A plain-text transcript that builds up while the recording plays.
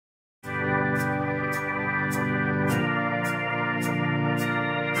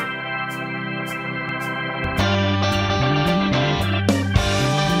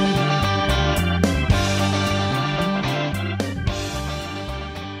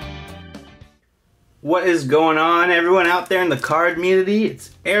What is going on, everyone out there in the Cardmunity?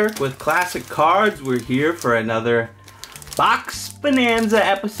 It's Eric with Classic Cards. We're here for another Box Bonanza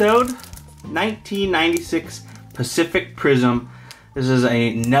episode. 1996 Pacific Prism. This is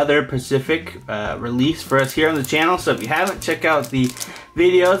another Pacific release for us here on the channel. So if you haven't, check out the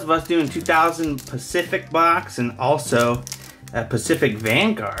videos of us doing 2000 Pacific box and also a Pacific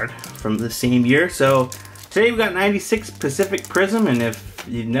Vanguard from the same year. So today we've got 96 Pacific Prism, and if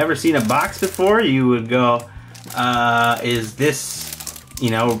you've never seen a box before, you would go, is this,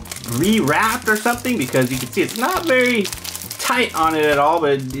 rewrapped or something? Because you can see it's not very tight on it at all,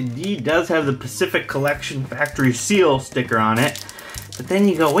 but it indeed does have the Pacific Collection factory seal sticker on it. But then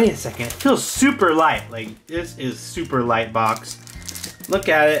you go, wait a second, it feels super light. Like, this is super light box. Look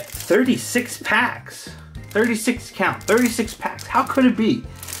at it, 36 packs. 36 count, 36 packs. How could it be?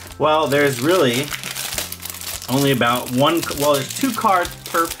 Well, there's really only about there's 2 cards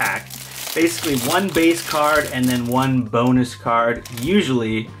per pack. Basically one base card and then one bonus card.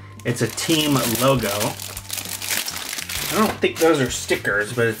 Usually it's a team logo. I don't think those are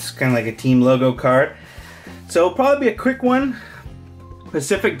stickers, but it's kind of like a team logo card. So it'll probably be a quick one.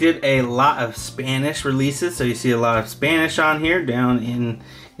 Pacific did a lot of Spanish releases, so you see a lot of Spanish on here down in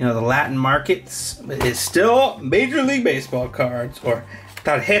the Latin markets. But it's still Major League Baseball cards, or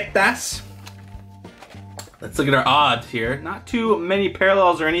tarjetas. Let's look at our odds here. Not too many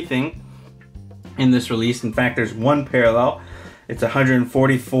parallels or anything in this release. In fact, there's one parallel. It's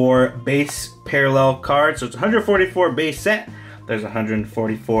 144 base parallel cards. So it's 144 base set. There's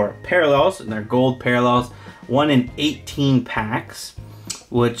 144 parallels, and they're gold parallels. 1 in 18 packs,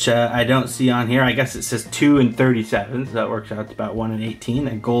 which I don't see on here. I guess it says 2 in 37, so that works out to about 1 in 18.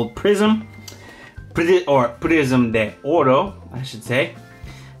 A gold prism, or prism de oro, I should say.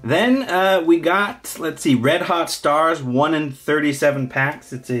 Then we got, let's see, Red Hot Stars, 1 in 37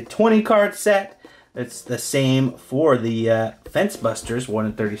 packs. It's a 20 card set. It's the same for the Fence Busters, 1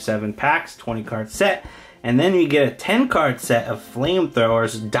 in 37 packs, 20 card set. And then you get a 10 card set of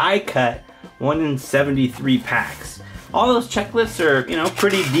Flamethrowers, die cut, 1 in 73 packs. All those checklists are,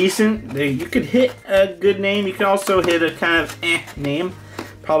 pretty decent. You could hit a good name. You could also hit a kind of name.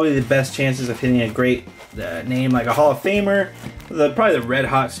 Probably the best chances of hitting a great name like a Hall of Famer. Probably the Red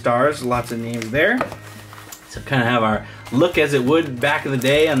Hot Stars, lots of names there. So kind of have our look as it would back in the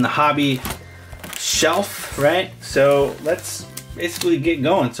day on the hobby shelf, right? So let's basically get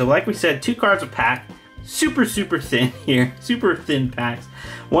going. So like we said, 2 cards a pack. Super thin here, super thin packs.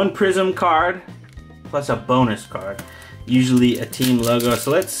 1 prism card plus a bonus card. Usually a team logo.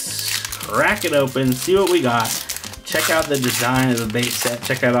 So let's crack it open, see what we got. Check out the design of the base set.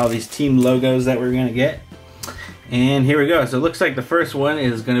 Check out all these team logos that we're gonna get. And here we go. So it looks like the first one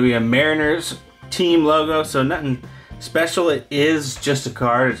is gonna be a Mariners team logo. So nothing special. It is just a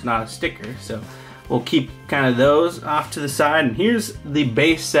card, it's not a sticker. So we'll keep kind of those off to the side. And here's the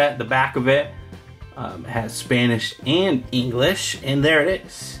base set, the back of it. It has Spanish and English, and there it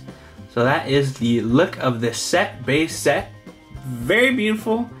is. So that is the look of the set, base set. Very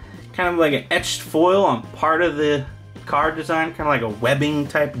beautiful. Kind of like an etched foil on part of the card design, kind of like a webbing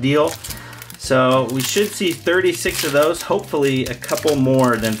type deal. So we should see 36 of those, hopefully a couple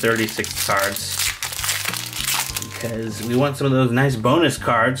more than 36 cards, because we want some of those nice bonus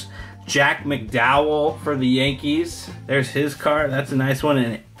cards. Jack McDowell for the Yankees. There's his card. That's a nice one,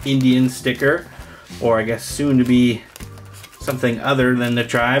 an Indian sticker, or I guess soon to be something other than the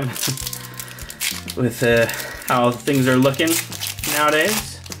tribe with how things are looking nowadays.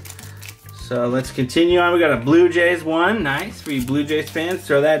 So let's continue on. We got a Blue Jays one. Nice for you Blue Jays fans.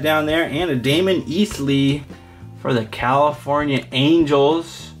 Throw that down there. And a Damon Easley for the California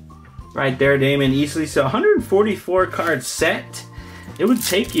Angels. Right there, Damon Easley. So 144 card set. It would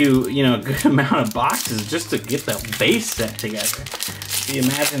take you, a good amount of boxes just to get the base set together. Can you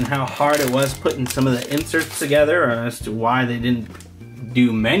imagine how hard it was putting some of the inserts together, or as to why they didn't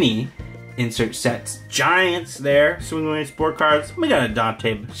do many insert sets? Giants there, swing away sport cards. We got a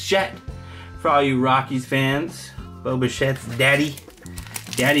Dante Bichette for all you Rockies fans. Bo Bichette's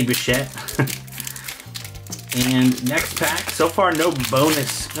daddy Bichette. And next pack, so far no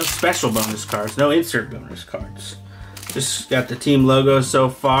special bonus cards, no insert bonus cards. Just got the team logo so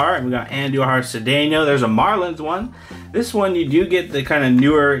far. And we got Andujar Cedeno. There's a Marlins one. This one you do get the kind of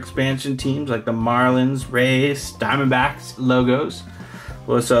newer expansion teams like the Marlins, Rays, Diamondbacks logos.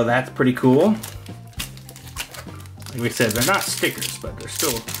 Well, so that's pretty cool. Like we said, they're not stickers, but they're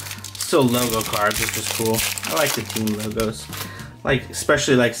still logo cards, which is cool. I like the team logos.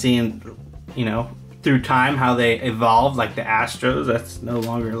 Especially like seeing, through time how they evolve, like the Astros. That's no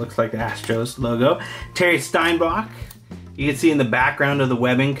longer looks like the Astros logo. Terry Steinbach You can see in the background of the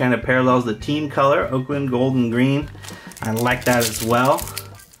webbing kind of parallels the team color, Oakland gold and green. I like that as well.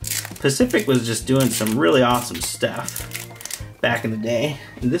 Pacific was just doing some really awesome stuff back in the day.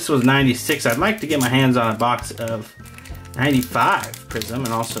 And this was 96. I'd like to get my hands on a box of 95 Prism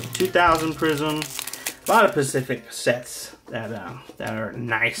and also 2000 Prism. A lot of Pacific sets that are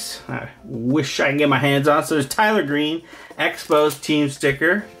nice. I wish I could get my hands on. So there's Tyler Green, Expos team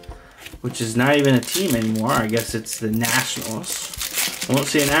sticker, which is not even a team anymore. I guess it's the Nationals. I won't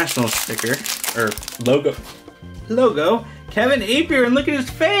see a Nationals sticker or logo. Kevin Apier, and look at his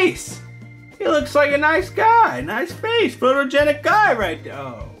face. He looks like a nice guy, nice face, photogenic guy right there.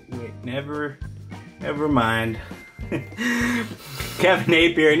 Oh wait, never mind. Kevin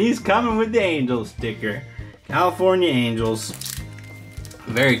Apier, and he's coming with the Angels sticker. California Angels.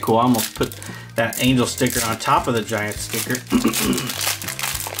 Very cool. I almost put that Angel sticker on top of the Giant sticker.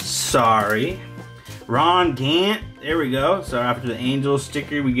 Sorry. Ron Gant. There we go. So after the Angels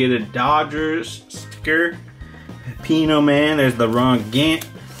sticker, we get a Dodgers sticker. Pino Man. There's the Ron Gant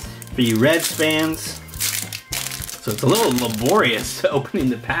for you Reds fans. So it's a little laborious opening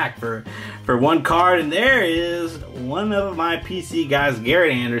the pack for one card, and there is one of my PC guys,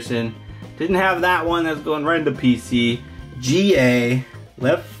 Garrett Anderson. Didn't have that one, that's going right into PC. GA,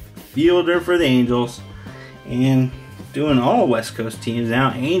 left fielder for the Angels, and doing all West Coast teams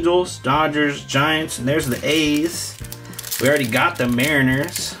now. Angels, Dodgers, Giants, and there's the A's. We already got the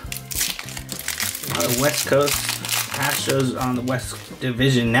Mariners. A lot of West Coast Astros on the West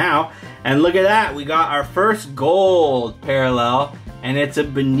Division now. And look at that, we got our first gold parallel, and it's a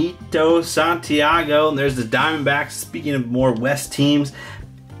Benito Santiago. And there's the Diamondbacks, speaking of more West teams.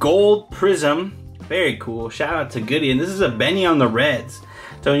 Gold Prism, very cool. Shout out to Goody. And this is a Benny on the Reds.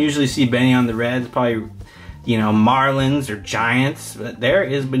 Don't usually see Benny on the Reds, probably, you know, Marlins or Giants. But there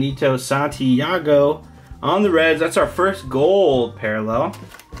is Benito Santiago on the Reds. That's our first gold parallel.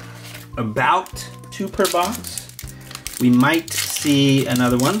 About 2 per box. We might see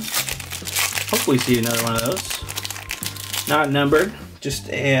another one. Hopefully see another one of those. Not numbered, just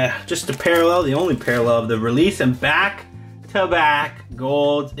a parallel, the only parallel of the release, and back-to-back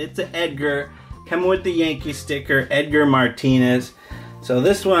gold. It's an Edgar, coming with the Yankee sticker, Edgar Martinez. So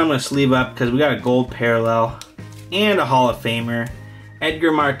this one I'm gonna sleeve up because we got a gold parallel and a Hall of Famer.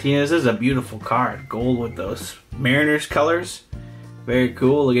 Edgar Martinez is a beautiful card, gold with those Mariners colors. Very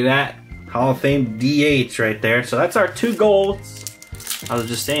cool, look at that. Hall of Fame DH right there. So that's our 2 golds. I was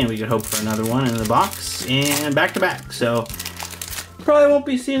just saying we could hope for another one in the box and back to back. So probably won't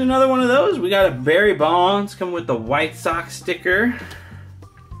be seeing another one of those. We got a Barry Bonds coming with the White Sox sticker.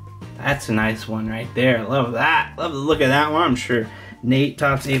 That's a nice one right there. Love that. Love the look of that one. I'm sure Nate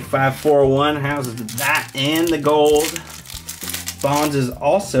Tops 85401 houses that and the gold. Bonds is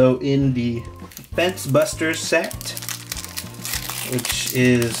also in the Fence Busters set, which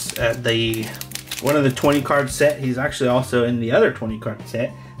is one of the 20 card set. He's actually also in the other 20 card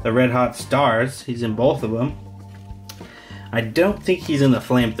set, the Red Hot Stars. He's in both of them. I don't think he's in the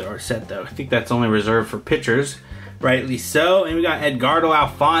Flamethrower set though. I think that's only reserved for pitchers, rightly so. And we got Edgardo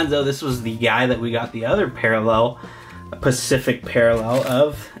Alfonzo. This was the guy that we got the other parallel, Pacific parallel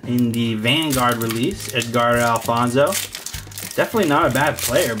of in the Vanguard release. Edgardo Alfonzo. Definitely not a bad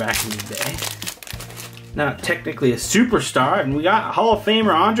player back in the day. Not technically a superstar. And we got Hall of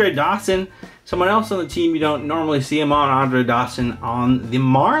Famer Andre Dawson. Someone else on the team you don't normally see him on, Andre Dawson on the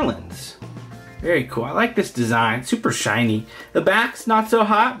Marlins. Very cool. I like this design. Super shiny. The back's not so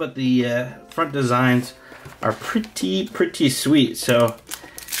hot, but the front designs are pretty sweet. So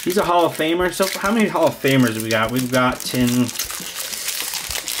he's a Hall of Famer. So how many Hall of Famers do we got? We've got 10.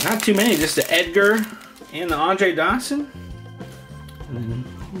 Not too many. Just the Edgar and the Andre Dawson. And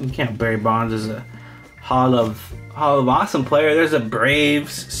you can't Barry Bonds as a Hall of Awesome player. There's a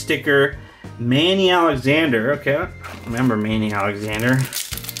Braves sticker. Manny Alexander, okay, I remember Manny Alexander.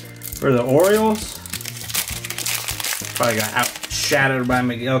 For the Orioles, probably got outshadowed by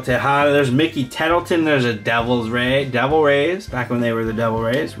Miguel Tejada. There's Mickey Tettleton. There's a Devil Rays, back when they were the Devil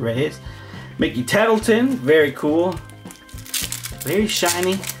Rays. Mickey Tettleton, very cool. Very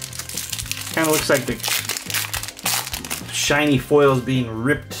shiny. Kind of looks like the shiny foils being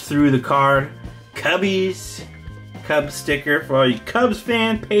ripped through the card. Cubbies, Cubs sticker for all you Cubs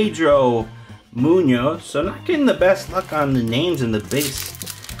fan, Pedro Munoz. So not getting the best luck on the names in the base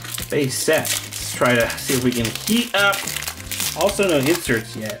set. Let's try to see if we can heat up. Also no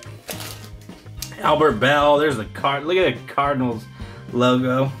inserts yet. Albert Bell, there's the card. Look at the Cardinals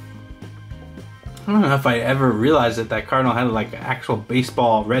logo. I don't know if I ever realized that Cardinal had like an actual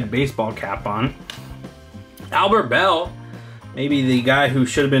baseball, red baseball cap on. Albert Bell, maybe the guy who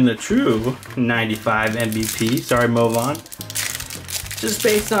should have been the true 95 MVP. Sorry, Movan. Just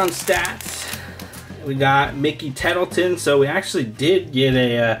based on stats, we got Mickey Tettleton, so we actually did get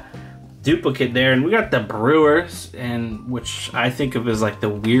a duplicate there, and we got the Brewers, and which I think of as like the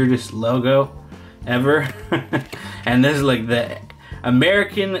weirdest logo ever. And this is like the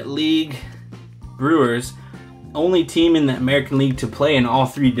American League Brewers, only team in the American League to play in all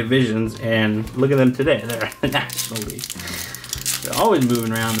 3 divisions, and look at them today. They're in the National League. They're always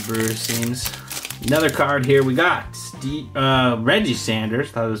moving around, the Brewers, seems. Another card here, we got Reggie Sanders.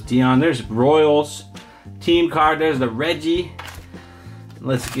 Thought it was Dion. There's Royals team card. There's the Reggie.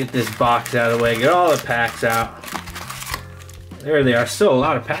 Let's get this box out of the way. Get all the packs out. There they are. Still a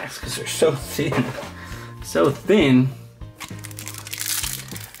lot of packs because they're so thin. So thin.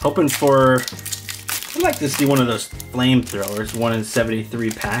 Hoping for... I'd like to see one of those flamethrowers. 1 in 73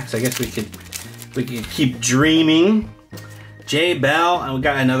 packs. I guess we could keep dreaming. J Bell, and we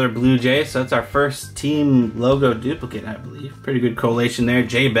got another Blue Jay, so that's our first team logo duplicate, I believe. Pretty good collation there.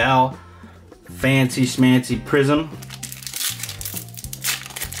 J Bell, fancy schmancy Prism.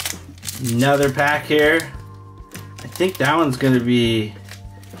 Another pack here. I think that one's gonna be,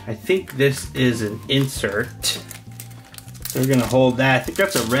 I think this is an insert. So we're gonna hold that. I think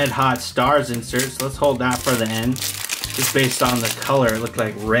that's a Red Hot Stars insert, so let's hold that for the end. Just based on the color, it looked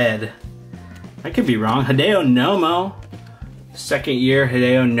like red. I could be wrong. Hideo Nomo. Second year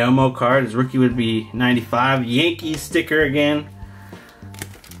Hideo Nomo card. His rookie would be 95. Yankees sticker again.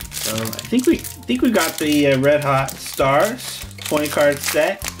 So I think we got the Red Hot Stars 20 card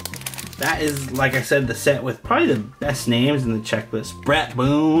set. That is, like I said, the set with probably the best names in the checklist. Brett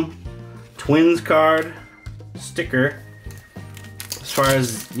Boone, Twins card, sticker. As far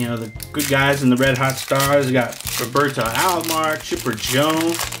as, you know, the good guys in the Red Hot Stars, we got Roberto Alomar, Chipper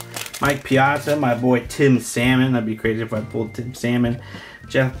Jones, Mike Piazza, my boy Tim Salmon. That'd be crazy if I pulled Tim Salmon.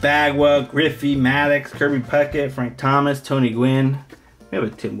 Jeff Bagwell, Griffey, Maddox, Kirby Puckett, Frank Thomas, Tony Gwynn. We have a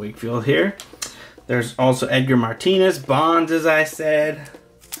Tim Wakefield here. There's also Edgar Martinez, Bonds, as I said.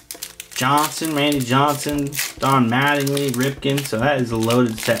 Johnson, Randy Johnson, Don Mattingly, Ripken. So that is a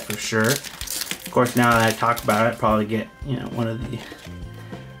loaded set for sure. Of course, now that I talk about it, I'd probably get, you know, one of the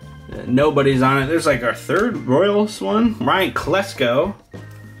nobodies on it. There's like our third Royals one. Ryan Klesko.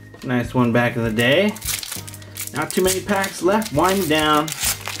 Nice one back in the day. Not too many packs left. Winding down.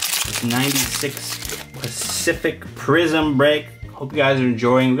 This 96 Pacific Prism break. Hope you guys are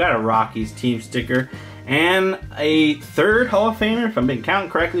enjoying. We got a Rockies team sticker. And a third Hall of Famer, if I've been counting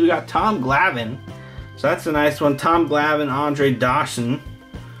correctly, we got Tom Glavine. So that's a nice one. Tom Glavine, Andre Dawson.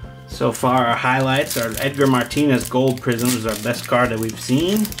 So far, our highlights are Edgar Martinez Gold Prism is our best card that we've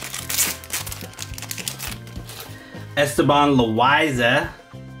seen. Esteban Loaiza.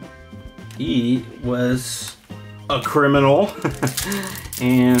 He was a criminal.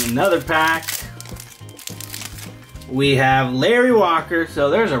 And another pack. We have Larry Walker. So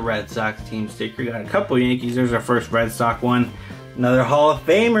there's a Red Sox team sticker. Got a couple Yankees. There's our first Red Sox one. Another Hall of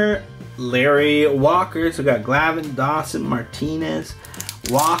Famer, Larry Walker. So we got Glavine, Dawson, Martinez,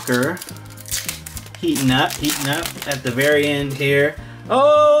 Walker. Heating up at the very end here.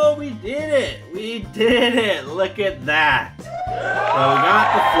 Oh, we did it. We did it. Look at that. So we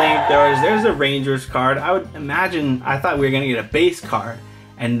got the flamethrowers. There's a Rangers card. I would imagine, I thought we were going to get a base card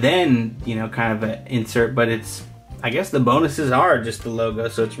and then, you know, kind of an insert, but it's, I guess the bonuses are just the logo,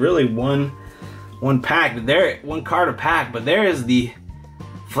 so it's really one pack. But there, one card a pack. But there is the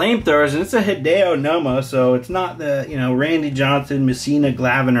flamethrowers, and it's a Hideo Nomo, so it's not the, you know, Randy Johnson, Messina,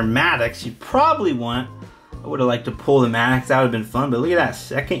 Glavine, or Maddox. You probably want. I would have liked to pull the Maddox. That would have been fun. But look at that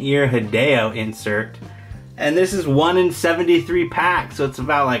second year Hideo insert, and this is 1 in 73 packs, so it's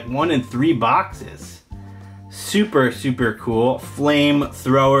about like 1 in 3 boxes. Super cool.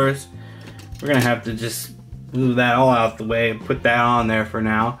 Flamethrowers. We're gonna have to just move that all out the way and put that on there for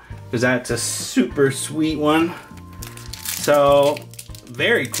now, because that's a super sweet one. So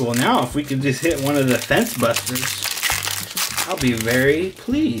very cool. Now if we could just hit one of the fence busters, I'll be very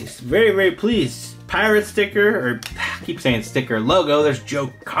pleased. Very pleased. Pirate sticker, or I keep saying sticker, logo. There's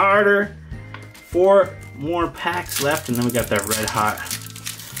Joe Carter. 4 more packs left, and then we got that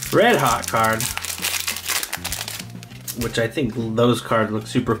red hot card, which I think those cards look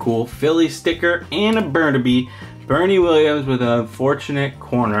super cool. Philly sticker and a Burnaby. Bernie Williams with an unfortunate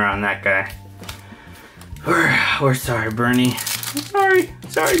corner on that guy. We're sorry, Bernie. Sorry,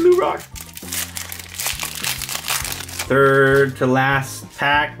 Lou Rock. Third to last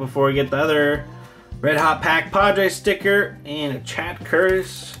pack before we get the other Red Hot Pack Padres sticker and a Chad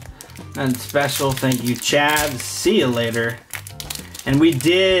Curtis. Nothing special. Thank you, Chad. See you later. And we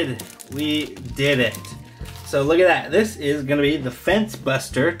did it. So look at that. This is going to be the Fence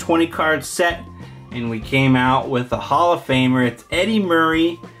Buster 20 card set and we came out with a Hall of Famer. It's Eddie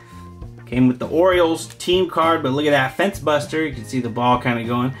Murray. Came with the Orioles team card, but look at that fence buster. You can see the ball kind of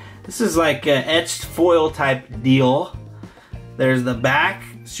going. This is like an etched foil type deal. There's the back,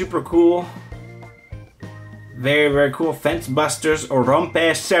 super cool. Very, very cool. Fence busters or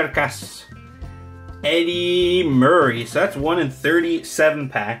rompe cercas. Eddie Murray. So that's 1 in 37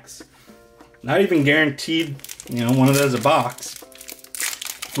 packs. Not even guaranteed, you know, one of those a box.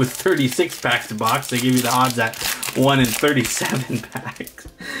 With 36 packs a box, they give you the odds at 1 in 37 packs.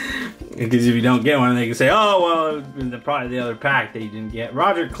 Because if you don't get one, they can say, oh, well, it was probably the other pack that you didn't get.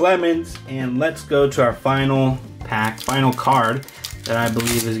 Roger Clemens, and let's go to our final pack, final card, that I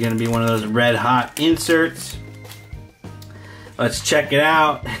believe is going to be one of those red hot inserts. Let's check it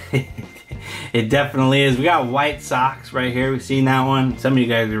out. It definitely is. We got White Sox right here. We've seen that one. Some of you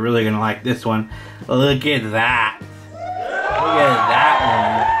guys are really going to like this one. Look at that. Look at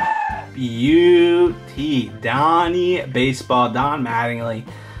that one. Beauty. Donnie Baseball, Don Mattingly.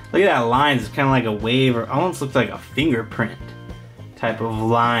 Look at that lines. It's kind of like a wave, or almost looks like a fingerprint type of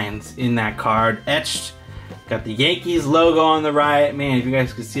lines in that card. Etched. Got the Yankees logo on the right. Man, if you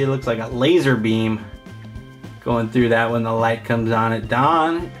guys can see, it looks like a laser beam going through that when the light comes on it.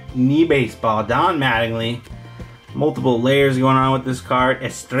 Don Baseball, Don Mattingly. Multiple layers going on with this card.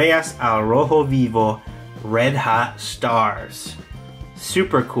 Estrellas al rojo vivo. Red hot stars.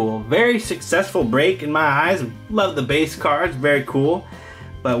 Super cool. Very successful break in my eyes. Love the base cards. Very cool.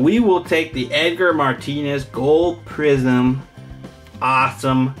 But we will take the Edgar Martinez Gold Prism.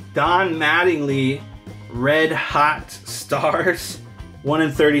 Awesome. Don Mattingly Red Hot Stars. 1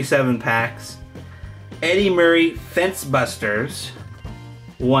 in 37 packs. Eddie Murray Fence Busters.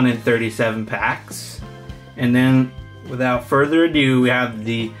 1 in 37 packs. And then, without further ado, we have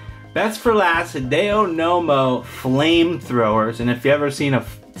the best for last Hideo Nomo Flamethrowers. And if you've ever seen a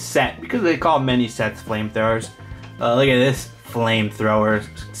set, because they call many sets flamethrowers, look at this flamethrower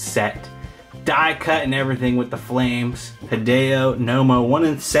set. Die cut and everything with the flames. Hideo Nomo, 1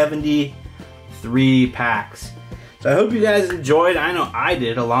 in 73 packs. So I hope you guys enjoyed. I know I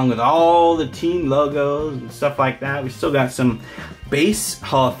did, along with all the team logos and stuff like that. We still got some base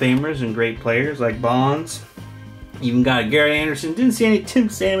Hall of Famers and great players like Bonds. Even got a Garrett Anderson. Didn't see any Tim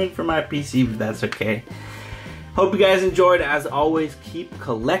Salmon for my PC, but that's okay. Hope you guys enjoyed. As always, keep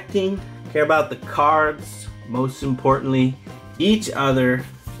collecting. Care about the cards. Most importantly, each other.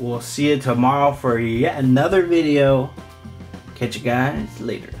 We'll see you tomorrow for yet another video. Catch you guys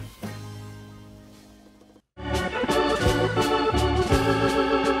later.